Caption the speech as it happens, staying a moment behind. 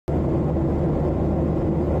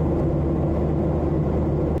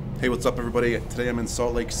Hey, what's up everybody? Today I'm in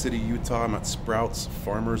Salt Lake City, Utah. I'm at Sprouts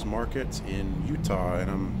Farmers Market in Utah, and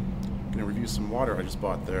I'm gonna review some water I just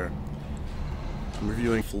bought there. I'm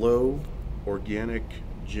reviewing Flow Organic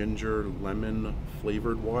Ginger Lemon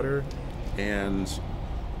Flavored Water and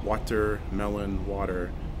Watermelon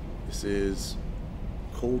Water. This is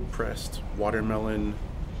cold pressed watermelon,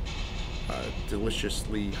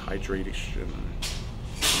 deliciously hydration.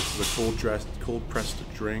 This is a cold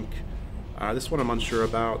pressed drink. This one I'm unsure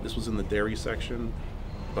about. This was in the dairy section,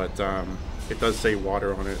 but it does say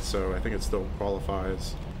water on it, so I think it still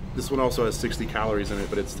qualifies. This one also has 60 calories in it,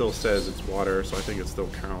 but it still says it's water, so I think it still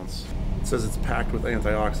counts. It says it's packed with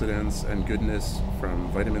antioxidants and goodness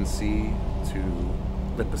from vitamin C to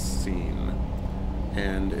lipocene.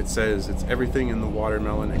 And it says it's everything in the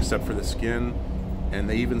watermelon except for the skin, and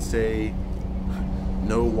they even say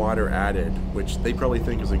no water added, which they probably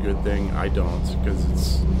think is a good thing. I don't, because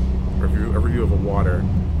it's a review of a water.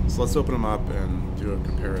 So let's open them up and do a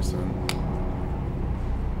comparison.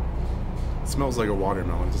 It smells like a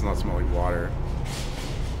watermelon. It does not smell like water.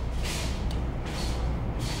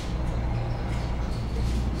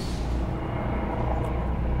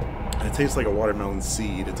 And it tastes like a watermelon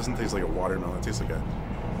seed. It doesn't taste like a watermelon. It tastes like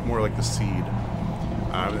more like the seed.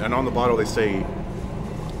 And on the bottle they say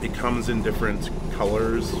it comes in different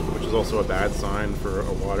colors, which is also a bad sign for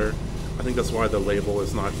a water. I think that's why the label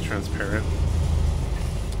is not transparent.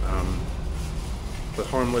 The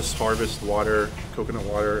Harmless Harvest water, coconut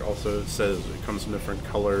water, also says it comes in different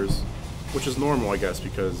colors, which is normal, I guess,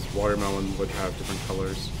 because watermelon would have different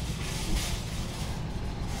colors.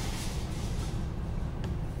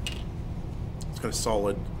 It's got a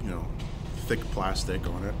solid, thick plastic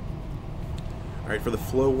on it. All right, for the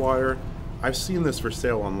Flow water, I've seen this for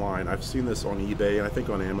sale online. I've seen this on eBay and I think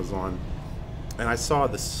on Amazon. And I saw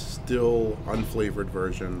the still unflavored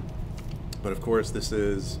version, but of course this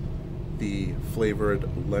is the flavored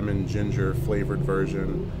lemon ginger flavored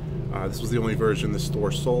version. This was the only version the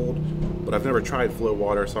store sold, but I've never tried Flow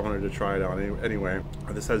water, so I wanted to try it out anyway.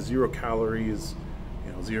 This has 0 calories,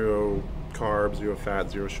 0 carbs, 0 fat,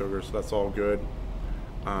 0 sugar, so that's all good.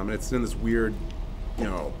 It's in this weird,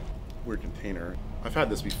 weird container. I've had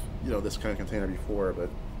this, this kind of container before, but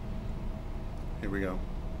here we go.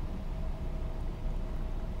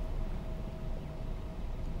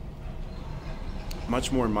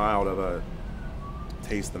 Much more mild of a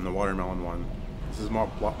taste than the watermelon one. This is a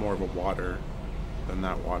lot more of a water than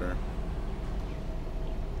that water.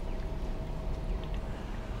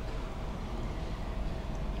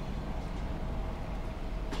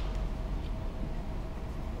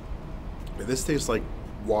 This tastes like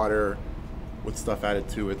water with stuff added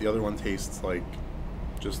to it. The other one tastes like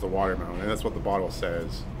just the watermelon, and that's what the bottle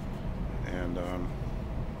says. And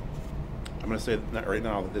I'm going to say that right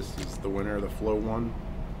now that this is the winner, the Flow one.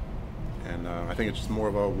 And I think it's just more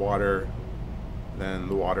of a water than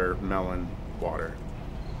the watermelon water.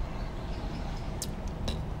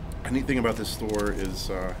 A neat thing about this store is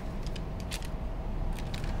the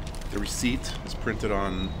receipt is printed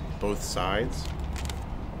on both sides,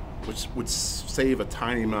 which would save a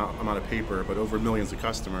tiny amount of paper, but over millions of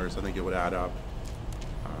customers, I think it would add up.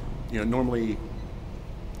 Normally,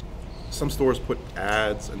 some stores put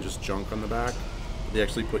ads and just junk on the back. They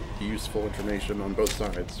actually put useful information on both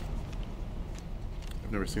sides.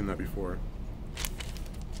 I've never seen that before.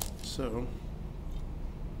 So,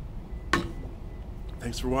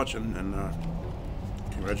 thanks for watching, and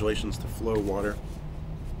congratulations to Flow Water.